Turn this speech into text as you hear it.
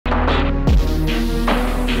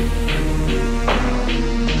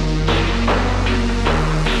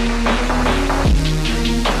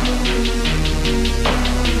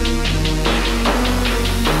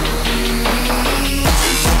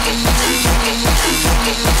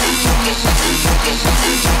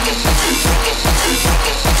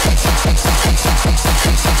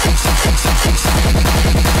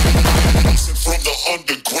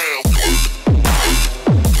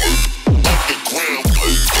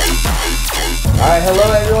Alright, hello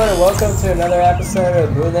everyone and welcome to another episode of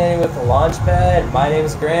Lvnding with the Launchpad. My name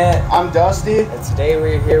is Grant. I'm Dusty. And today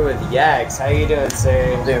we're here with Yakz. How you doing,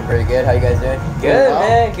 sir? I'm doing pretty good. How you guys doing? Good,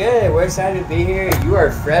 man, good. We're excited to be here. You are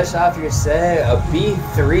fresh off your set, a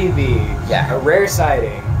B3B. Yeah. A rare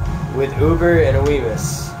sighting with Uber and a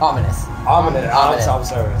Weemus. Ominous. Ominous. I'm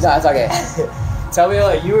sorry. No, it's okay. Tell me,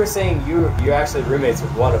 like, you were saying you're actually roommates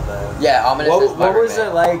with one of them. Yeah, Ominous is my What was roommate.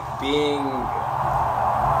 it like being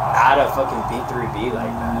at a fucking B3B like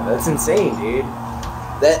that? That's insane, dude.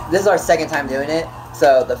 This is our second time doing it.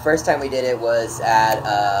 So the first time we did it was at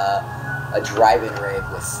a drive-in rave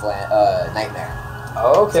with Nightmare.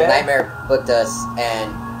 Oh, okay. So Nightmare booked us,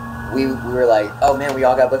 and we were like, oh man, we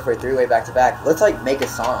all got booked for a three-way back-to-back. Let's like make a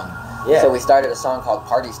song. Yeah. So we started a song called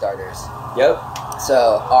Party Starters. Yep.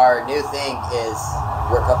 So our new thing is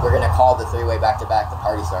we're gonna call the three-way back-to-back the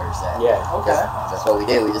Party Starter set. Yeah. Okay. That's what we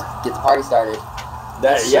do. We just get the party started.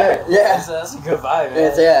 Yeah. That's a good vibe,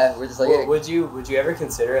 man. Yeah, we're just like. Well, would you ever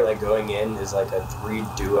consider like going in as like a three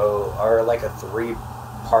duo or like a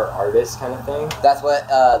 3-part artist kind of thing? That's what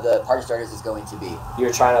the Party Starters is going to be.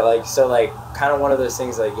 You're trying to like kind of one of those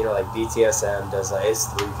things like like BTSM does like it's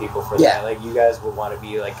 3 people for that. Like you guys would want to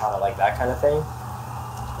be like kind of like that kind of thing.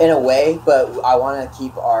 In a way, but I want to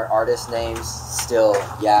keep our artist names still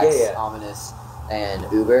Yakz, Ominous, and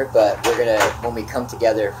Uber. But we're gonna when we come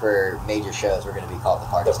together for major shows, we're gonna be called the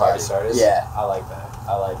Party Starters. Yeah, I like that.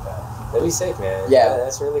 That'd be safe, man. Yeah,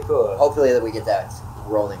 that's really cool. Hopefully that we get that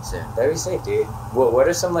rolling soon. That'd be safe, dude. What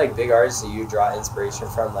are some like big artists that you draw inspiration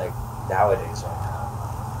from like nowadays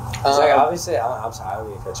right now? Like obviously, I'm sorry, I don't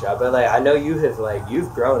mean to cut you out, but like I know you've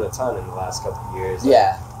grown a ton in the last couple of years. Like,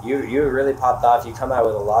 yeah. You really popped off. You come out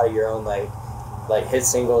with a lot of your own like hit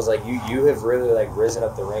singles. Like you have really like risen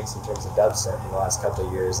up the ranks in terms of dubstep in the last couple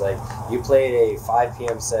of years. Like you played a 5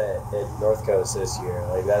 p.m. set at North Coast this year.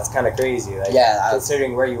 Like that's kind of crazy. Like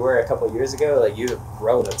considering where you were a couple of years ago, like you've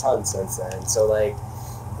grown a ton since then. So like,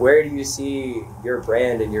 where do you see your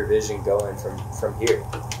brand and your vision going from here?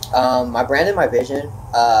 My brand and my vision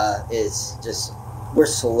is just. We're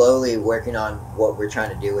slowly working on what we're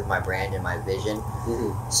trying to do with my brand and my vision.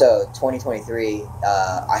 Mm-hmm. So 2023,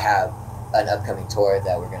 I have an upcoming tour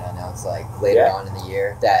that we're going to announce like later on in the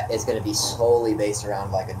year that is going to be solely based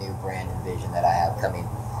around like a new brand and vision that I have coming.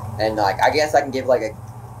 And like I guess I can give like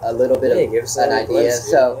a little bit of an idea.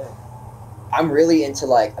 So I'm really into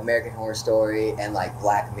like American Horror Story and like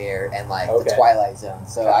Black Mirror and like the Twilight Zone.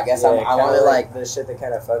 So I guess I want to like the shit that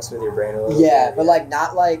kind of fucks with your brain a little bit. But like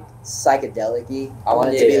not like psychedelic-y. I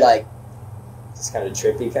want it to be like just kind of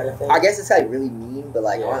trippy kind of thing. I guess it's like really mean, but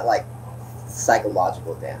like I want like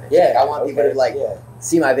psychological damage. Yeah, like, I want people to like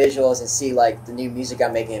see my visuals and see like the new music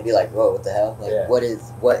I'm making and be like, whoa, what the hell? Like what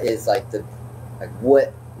is like the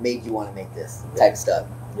what made you want to make this type stuff?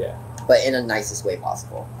 Yeah. But in the nicest way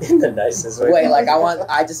possible. In the nicest way. Like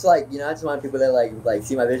I just want people that like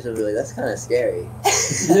see my visuals and be like, that's kind of scary.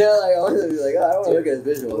 Like I want to be like, oh, I don't want to look at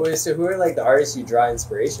his visuals. Wait, so who are like the artists you draw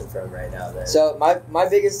inspiration from right now then? So my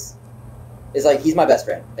biggest is like he's my best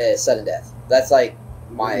friend. Sudden Death. That's like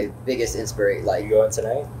my biggest inspiration. Like you going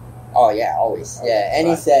tonight? Oh yeah, always. Okay, yeah,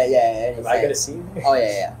 any set. Yeah, any Am I gonna see you? Oh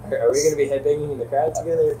yeah. Are we gonna be headbanging in the crowd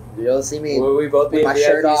together? You'll see me. Will we both with my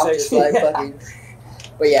shirt off, just like fucking.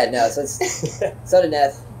 But yeah, no. So Sudden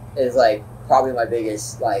Death is like probably my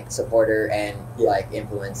biggest like supporter and like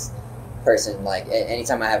influence person. Like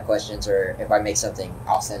anytime I have questions or if I make something,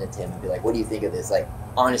 I'll send it to him and be like, "What do you think of this?" Like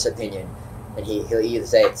honest opinion, and he'll either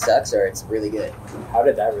say it sucks or it's really good. How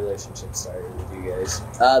did that relationship start with you guys?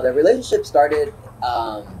 The relationship started.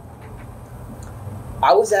 I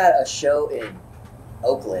was at a show in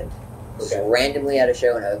Oakland, just randomly at a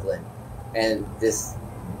show in Oakland, and this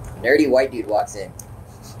nerdy white dude walks in.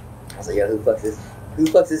 I was like, yo, who fucks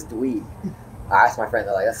this dweeb? I asked my friend,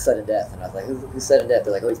 they're like, that's Sudden Death. And I was like, who's Sudden Death?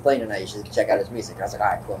 They're like, oh, he's playing tonight, you should check out his music. And I was like,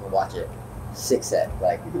 alright, cool, I'm gonna watch it. Sick set.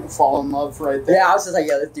 Like, fall in love right there. Yeah, I was just like,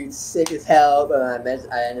 yo, this dude's sick as hell. But I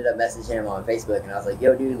ended up messaging him on Facebook, and I was like,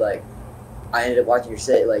 yo, dude, like, I ended up watching your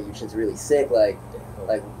set, like, your shit's really sick, like,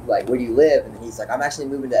 where do you live? And he's like, I'm actually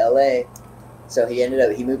moving to LA. So he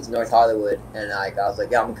moved to North Hollywood, and I was like,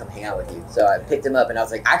 yeah, I'm gonna come hang out with you. So I picked him up, and I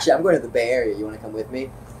was like, actually, I'm going to the Bay Area. You want to come with me?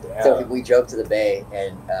 Yeah. So we drove to the Bay,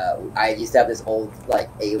 and I used to have this old like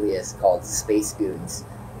alias called Space Goons.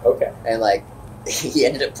 Okay. And like he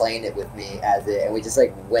ended up playing it with me as it, and we just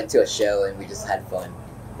like went to a show, and we just had fun,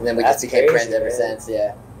 and then we just became friends ever since.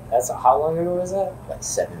 Yeah. That's how long ago was that? Like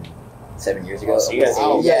 7 years ago. So you guys, been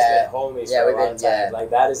homies for a long time. Yeah. Like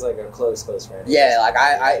that is like a close friend. Yeah, like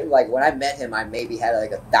I like when I met him, I maybe had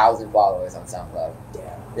like 1,000 followers on SoundCloud.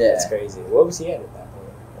 Yeah, that's crazy. What was he at that point?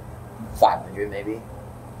 500 maybe.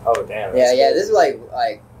 Oh damn. Yeah, this is like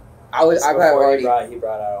I probably already he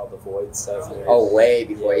brought out all the Void stuff. way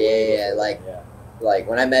before. Yeah. Like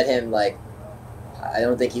when I met him, like I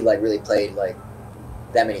don't think he like really played like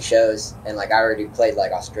that many shows, and like I already played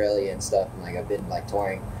like Australia and stuff, and like I've been like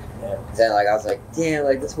touring. Yeah. Then like I was like, damn,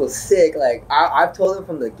 like this was sick. Like I've told him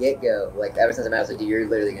from the get go, like ever since I met him, I was like, dude, you're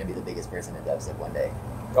literally gonna be the biggest person in dubstep one day.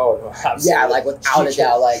 Oh no, absolutely. Yeah, like without a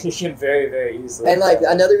doubt, like you can very, very easily. And like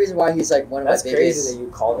another reason why he's like one of my biggest. That's crazy that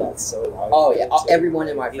you call that so long. Oh yeah, everyone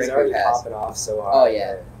in my friend group already has. popping off so hard. Oh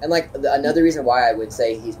yeah, and like another reason why I would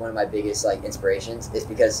say he's one of my biggest like inspirations is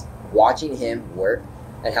because watching him work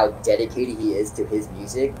and how dedicated he is to his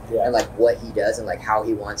music and like what he does and like how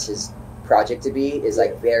he wants his project to be is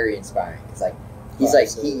like very inspiring. It's like he's like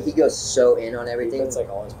he goes so in on everything. That's like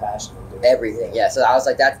all his passion into everything. Yeah, so I was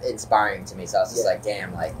like that's inspiring to me. So I was just like,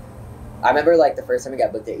 damn, like I remember like the first time he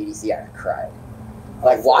got booked at EDC, I cried.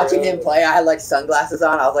 Like watching him play, I had like sunglasses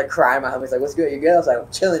on. I was like crying. My homie's like, "What's good? You good?" I was like,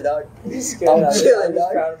 "I'm chilling, dog. I'm chilling,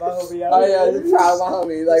 dog." Proud of my homie. Oh yeah, I'm proud of my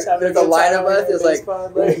homie. Like there's a line of us. It was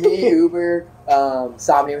like me, Uber,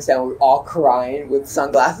 Somni, and Sam. We're all crying with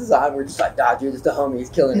sunglasses on. We're just like, "Dog, dude, just a homie. He's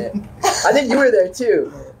killing it." I think you were there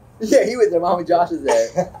too. Yeah, he was there. My homie Josh was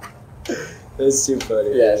there. That's too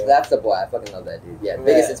funny. Yeah, so that's the boy. I fucking love that dude. Yeah,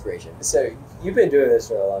 biggest inspiration. So you've been doing this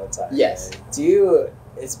for a long time. Yes. Man.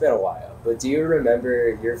 It's been a while, but do you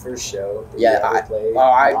remember your first show that you ever played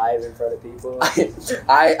live in front of people?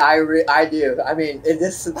 I do. I mean,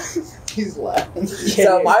 this he's laughing.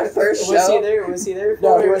 So my first show. Was he there?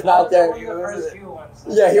 No, he was not there.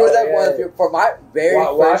 Yeah, he was at one of the for my very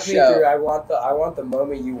first show. Walk me through. I want the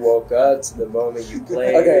moment you woke up to the moment you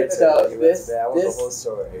played. Okay, so I want the whole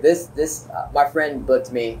story. This my friend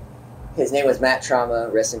booked me. His name was Matt Trauma.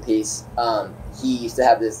 Rest in peace. He used to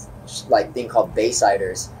have this like thing called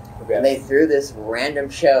Baysiders, and they threw this random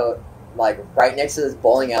show like right next to this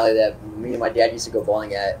bowling alley that me and my dad used to go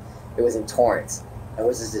bowling at. It was in Torrance. It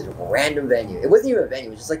was just this random venue. It wasn't even a venue.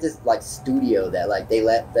 It was just like this like studio that like they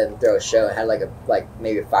let them throw a show and had like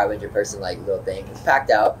maybe a 500 person like little thing. It's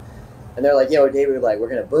packed out. And they're like, "Yo, David, like we're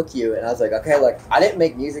gonna book you." And I was like, "Okay." Like I didn't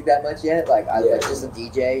make music that much yet. Like I was like just a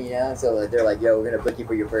DJ, you know. So like, they're like, "Yo, we're gonna book you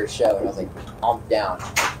for your first show." And I was like, "I'm down."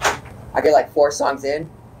 I get like 4 songs in,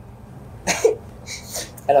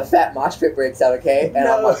 and a fat mosh pit breaks out. Okay, and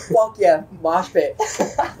I'm like, "Fuck yeah, mosh pit!"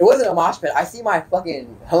 It wasn't a mosh pit. I see my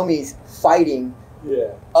fucking homies fighting.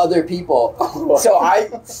 Other people. So I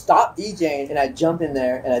stop DJing and I jump in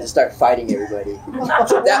there and I just start fighting everybody.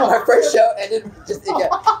 That my first show ended it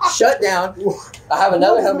got shut down. I have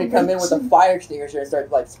another homie come in with a fire extinguisher and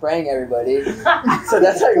start like spraying everybody. So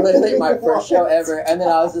that's like literally my first show ever. And then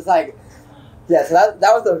I was just like, yeah, so that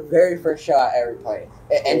was the very first show I ever played.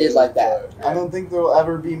 It ended like that. I don't think there will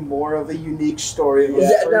ever be more of a unique story.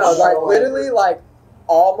 Literally like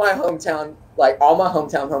all my hometown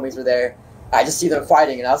homies were there. I just see them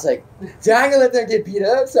fighting, and I was like, "Dang, I ain't gonna let them get beat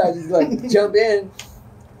up." So I just like jump in.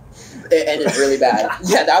 It ended really bad.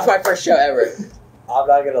 Yeah, that was my first show ever. I'm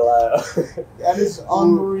not gonna lie. That is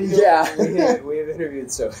unreal. Yeah, we've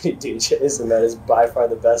interviewed so many DJs, and that is by far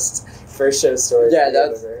the best first show story I've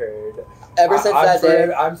ever heard. Ever since that day,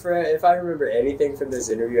 if I remember anything from this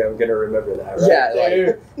interview, I'm gonna remember that. Right?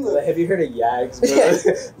 Yeah, like, have you heard of Yakz,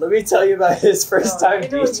 bro? Let me tell you about his first time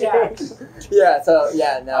DJing. Yeah, so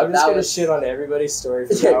no, I'm just gonna shit on everybody's story.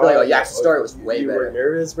 Yakz's story was way better. You were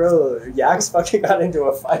nervous, bro. Yakz fucking got into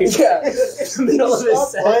a fight. Yeah, in the middle of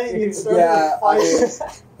his set. Yeah,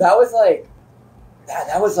 that was like,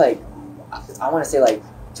 I want to say like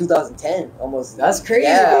 2010 almost. That's crazy.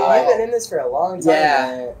 Yeah, you've been in this for a long time. Yeah.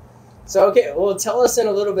 Man. So, okay, well, tell us in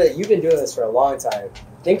a little bit, you've been doing this for a long time.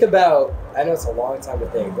 Think about, I know it's a long time to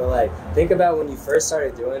think, but like, think about when you first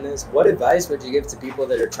started doing this, what advice would you give to people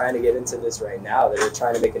that are trying to get into this right now, that are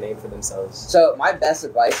trying to make a name for themselves? So, my best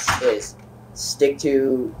advice is stick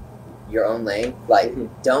to your own lane. Like,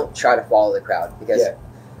 don't try to follow the crowd, because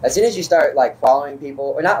as soon as you start, like, following people,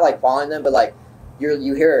 or not, like, following them, but, like,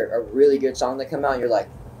 you hear a really good song that come out, and you're like,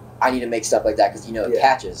 I need to make stuff like that, because, you know, it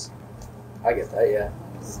catches. I get that, yeah.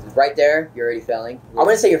 Right there, you're already failing. I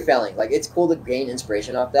wouldn't say you're failing. Like, it's cool to gain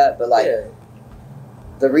inspiration off that, but, like,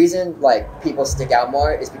 the reason, like, people stick out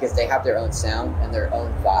more is because they have their own sound and their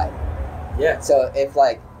own vibe. Yeah. So, if,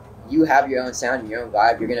 like, you have your own sound and your own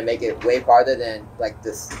vibe, you're going to make it way farther than, like,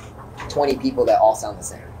 this 20 people that all sound the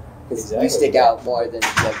same. Because you stick out more than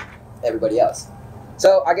everybody else.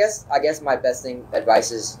 So, I guess my best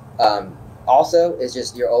advice is, also, is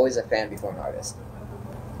just you're always a fan before an artist.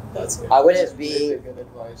 That's good. I wouldn't be. Really good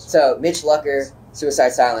advice. So Mitch Lucker,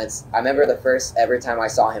 Suicide Silence. I remember the first ever time I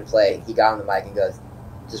saw him play, he got on the mic and goes,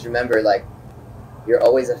 "Just remember, like, you're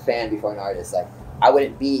always a fan before an artist. Like, I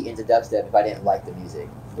wouldn't be into dubstep if I didn't like the music.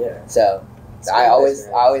 Yeah. So That's I good always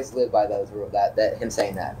advice, man. I always live by those rules. That him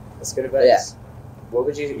saying that. That's good advice. Yeah. What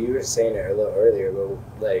would you were saying it a little earlier, but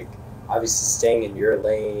like obviously staying in your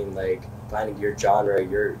lane, like finding your genre,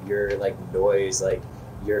 your like noise, like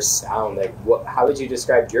your sound, like how would you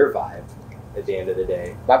describe your vibe at the end of the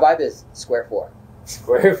day? My vibe is square four.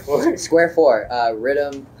 Square four. Square four.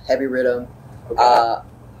 Rhythm, heavy rhythm. Okay.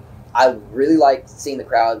 I really like seeing the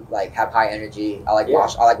crowd like have high energy. I like Yeah.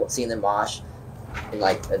 mosh. I like seeing them mosh in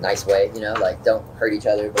like a nice way. You know, like don't hurt each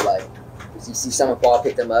other, but like if you see someone fall,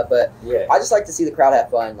 pick them up. But Yeah. I just like to see the crowd have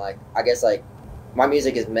fun. Like I guess like my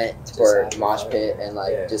music is meant Just for have mosh fun. pit and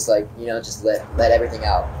like Yeah. just like just let everything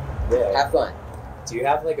out. Yeah. Have fun. Do you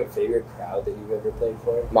have like a favorite crowd that you've ever played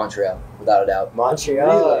for? Montreal, without a doubt. Montreal.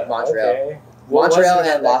 Really? Montreal. Okay. What was Montreal it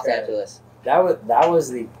about and that Los crowd? Angeles. That was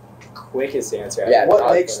the quickest answer. Yeah, What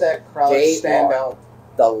I- makes that crowd They stand are- out?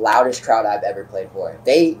 The loudest crowd I've ever played for.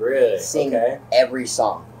 They Really? sing Okay. every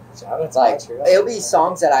song. Shout out to Like Montreal. it'll be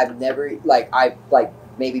songs that I've never I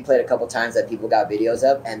maybe played a couple times that people got videos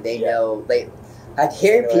of and they Yeah. know like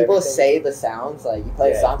hearing know people everything. say the sounds like you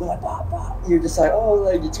play a Yeah. song they're like bop bop, you're just like oh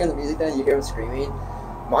like you turn the music down you hear them screaming.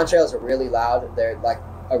 Montreal's really loud. They're like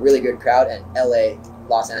a really good crowd and LA,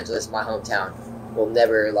 Los Angeles, my hometown will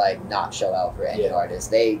never like not show out for any Yeah.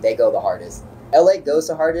 artist. They go the hardest. LA goes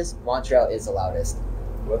the hardest. Montreal is the loudest.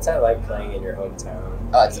 What's that like playing in your hometown?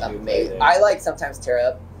 Oh, it's When you play amazing. there? I like sometimes tear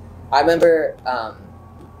up. I remember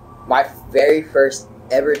my very first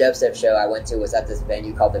ever dubstep show I went to was at this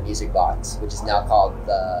venue called the Music Box, which is now called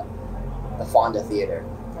the Fonda Theater.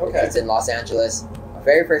 Okay. It's in Los Angeles. My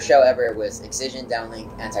very first show ever was Excision, Downlink,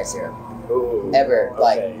 Anti-Serum. Ooh, Ever,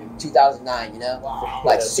 like, okay. 2009, you know?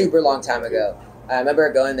 Like That's super long time ago. I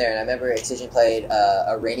remember going there and I remember Excision played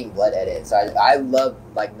a Raining Blood edit. So I love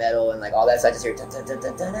like metal and like all that. So I just hear dun, dun, dun,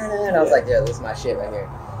 dun, dun, dun, dun, and I was like, yeah, this is my shit right here.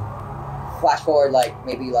 Flash forward like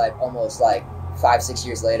maybe like almost like 5-6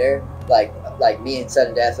 years later, like me and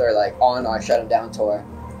Sudden Death are like on our Shut 'Em Down tour,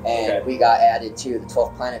 and Okay. we got added to the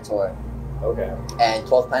 12th Planet tour, Okay. and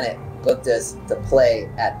 12th Planet booked us to play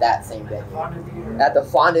at that same venue, at the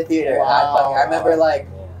Fonda Theater. Wow. I remember like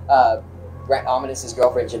Brent Ominous's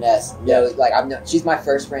girlfriend Janess. Yeah. Like she's my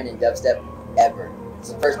first friend in dubstep ever.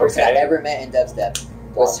 It's the first person Okay. I've ever met in dubstep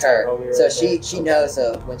was her. Long-time homie So right she there. knows.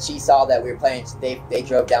 So when she saw that we were playing, they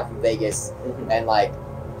drove down from Vegas, Mhm. and like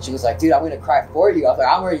she was like, "Dude, I'm gonna cry for you." I was like,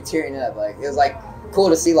 "I'm already tearing up." Like it was like cool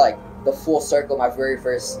to see like the full circle, my very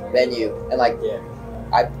first venue, and like Yeah.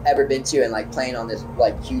 I've ever been to, and like playing on this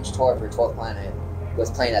like huge tour for 12th Planet was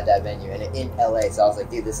playing at that venue and in LA. So I was like,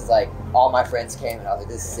 dude, this is like all my friends came, and I was like,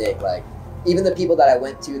 this is sick. Like even the people that I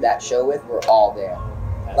went to that show with were all there.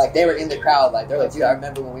 That's Like they were in the amazing. crowd. Like they're like, dude, I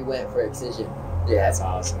remember when we went for Excision. Yeah, That's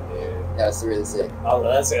awesome, dude. that was really sick. Oh,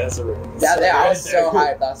 that's a really. Yeah, I was so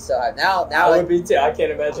hyped. I was so hyped. Now, I would be too. I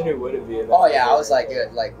can't imagine who wouldn't be. In that oh yeah, I video. was like,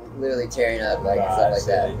 good, like literally tearing up, like and stuff like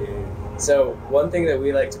that. Gosh, dude. So one thing that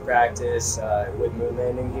we like to practice with Moon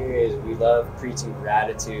Landing here is we love preaching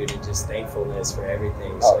gratitude and just thankfulness for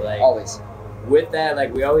everything. Oh, So like always. with that,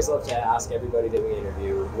 like we always love to ask everybody that we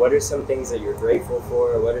interview, what are some things that you're grateful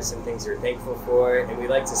for? What are some things you're thankful for? And we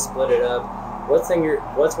like to split it up.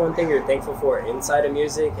 What's one thing you're thankful for inside of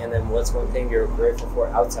music, and then what's one thing you're grateful for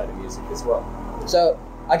outside of music as well? So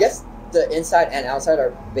I guess the inside and outside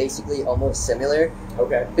are basically almost similar.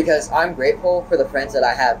 Okay. Because I'm grateful for the friends that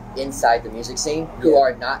I have inside the music scene who Yeah.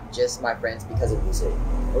 are not just my friends because of music.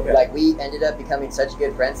 Okay. Like we ended up becoming such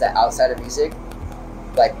good friends that outside of music,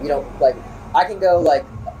 like we don't like I can go like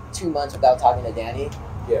 2 months without talking to Danny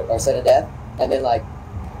Yeah. or Sudden Death, and then like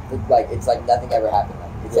it's like nothing ever happened.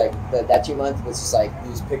 Like, it's Yeah. like that 2 months was just like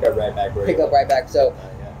You just pick up right back where pick you up right back. So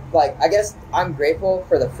yeah. like I guess I'm grateful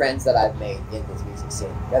for the friends that I've made in this music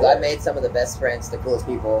scene because I've made some of the best friends, the coolest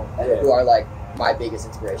people, and Yeah. who are like my biggest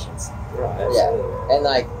inspirations. Right, Yeah. absolutely. And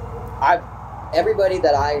like everybody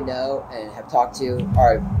that I know and have talked to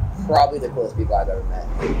are probably the coolest people I've ever met.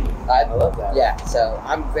 I love that. Yeah, so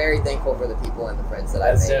I'm very thankful for the people and the friends that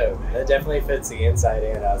I've That's made. dope. That definitely fits the inside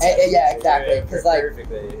and outside. Yeah, exactly, 'cause, like-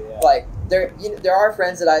 perfectly. Yeah. Like there are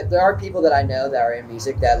friends there are people that I know that are in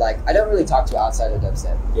music that like I don't really talk to outside of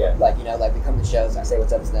dubstep. yeah. Like like we come to shows, I say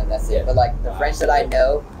what's up to them, that's Yeah. it. But like the friends that I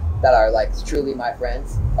know that are like truly my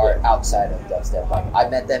friends are Yeah. outside of dubstep. Like I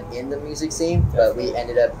met them in the music scene, but we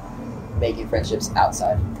ended up making friendships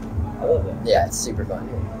outside. I love that. Yeah, it's super fun.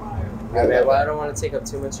 All right, man, well, I don't want to take up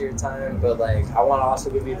too much of your time, but like I want to also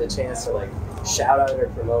give you the chance to like shout out or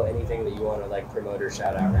promote anything that you want to like promote or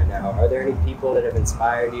shout out right now. Are there any people that have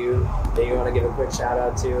inspired you that you want to give a quick shout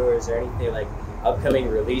out to, or is there anything like upcoming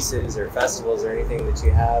releases or festivals or anything that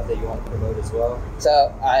you have that you want to promote as well?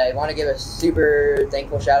 So I want to give a super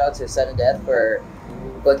thankful shout out to Sudden Death for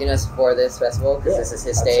booking us for this festival because this is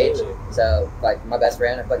his stage. Absolutely. So like my best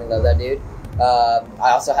friend, I fucking love that dude.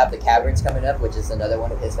 I also have the Caverns coming up, which is another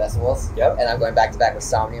one of his festivals. Yep. And I'm going back to back with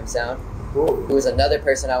Somnium Sound, Cool. who is another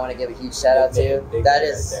person I want to give a huge shout out to. Big That right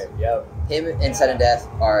is there. Yep. him and Sudden Death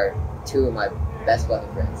are two of my best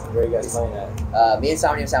fucking friends. Where are you guys playing at? Me and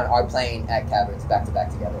Somnium Sound are playing at Caverns back to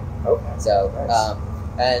back together. Okay. So, Nice.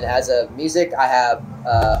 and as a music, I have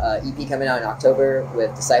a EP coming out in October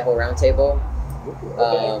with Disciple Roundtable.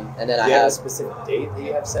 Okay. And then Do I you have a have, specific date that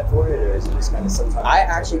you have set for it, or is it just kind of sometime?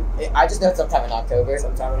 I just know it's sometime in October.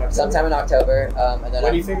 Sometime in October. Sometime in October. And then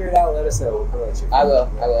When you figure it out, let us know. We'll promote you. I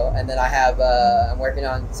will. And then I have, I'm working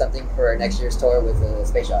on something for next year's tour with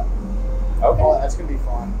Space Shot. Okay. Oh, that's gonna be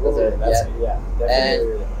fun. With Ooh, that's, yeah.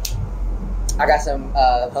 Definitely. I got some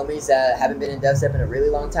homies that haven't been in dubstep in a really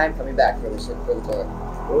long time coming back for the tour.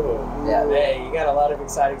 Ooh. Yeah. Man, you got a lot of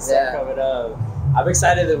exciting stuff coming up. I'm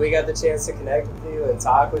excited that we got the chance to connect with you and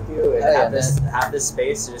talk with you and have this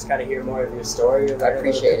space to just kind of hear more of your story and I learn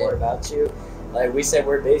appreciate a little bit more about you. Like we said,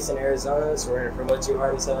 we're based in Arizona, so we're going to promote you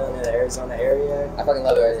artists in the Arizona area. I fucking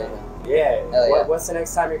love Arizona. Yeah. Hell yeah. What's the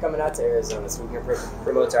next time you're coming out to Arizona so we can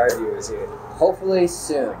promote to our viewers here? Hopefully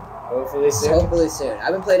soon. Hopefully soon. Hopefully soon. I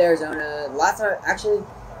haven't played Arizona. The last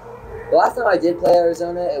time I did play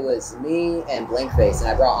Arizona, it was me and Blinkface, and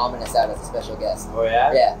I brought Ominous out as a special guest. Oh,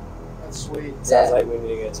 yeah? Yeah. That's sweet. Sounds Yeah. like we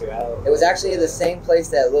need to get you out. It was actually the same place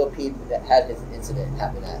that Lil Peep that had his incident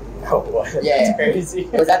happen at. Oh, what? Yeah. That's crazy.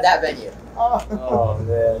 It was at that venue. Oh. Oh,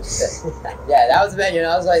 man. Yeah, that was the venue, and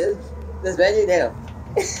I was like, this venue, damn.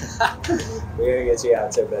 We're gonna get you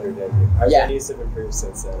out to a better venue. Our Yeah. venues have improved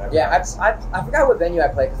since then. Yeah, I forgot what venue I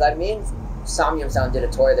played, because me and Somnium Sound did a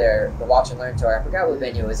tour there, the Watch and Learn tour. I forgot what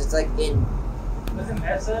venue it was. It's like in... Was it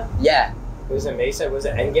Mesa? Yeah. It was in Mesa. Was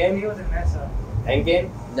it I think Endgame? it was in Mesa. Endgame? It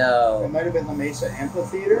No. might have been the Mesa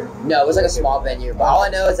Amphitheater. No, it was like a small venue. But all I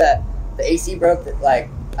know is that the AC broke like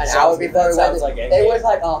an hour before we went. like It was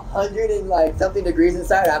like 100 and like something degrees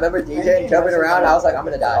inside. I remember DJing, jumping around. I was like, I'm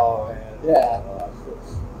gonna die. Oh man. Yeah.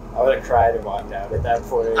 I would have cried and walked out at that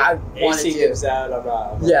point. I wanted AC to. gives out. I'm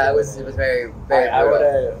not Yeah, it doing was very very. I would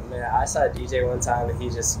brutal. have. Man, I saw a DJ one time and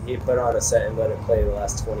he put on a set and let it play the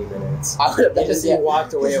last 20 minutes. I would have He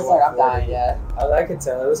walked away. He's and just like, walked I'm dying. forward. Yeah. I could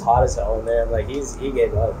tell it was hot as hell in there. I'm like, he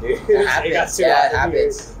gave up, dude. It He happens. got too Yeah, it hot in here.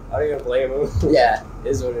 happens. I don't even blame him. Yeah.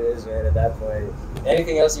 Is what it is, man. At that point.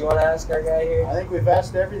 Anything else you want to ask our guy here? I think we've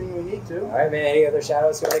asked everything we need to. All right, man. Any other shout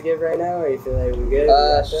outs you want to give right now, or you feel like we're good? We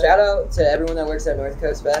got that? Shout out to everyone that works at North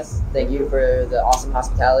Coast Fest. Thank you for the awesome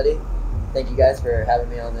hospitality. Thank you guys for having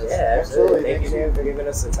me on this. Yeah, absolutely. Absolutely. Thank you, man, for giving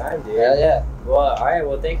us the time, dude. Hell yeah. Well, all right.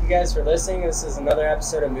 Well, thank you guys for listening. This is another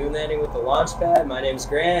episode of Moon Landing with the Launchpad. My name's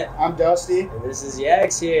Grant, I'm Dusty. and this is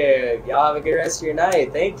Yakz here. Y'all have a good rest of your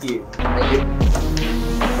night. Thank you. Thank you.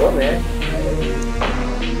 Cool, man.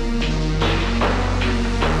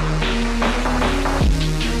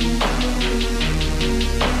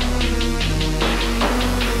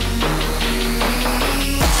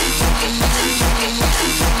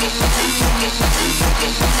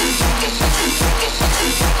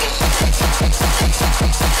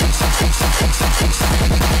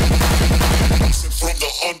 From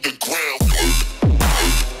the underground.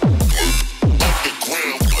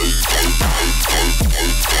 Underground.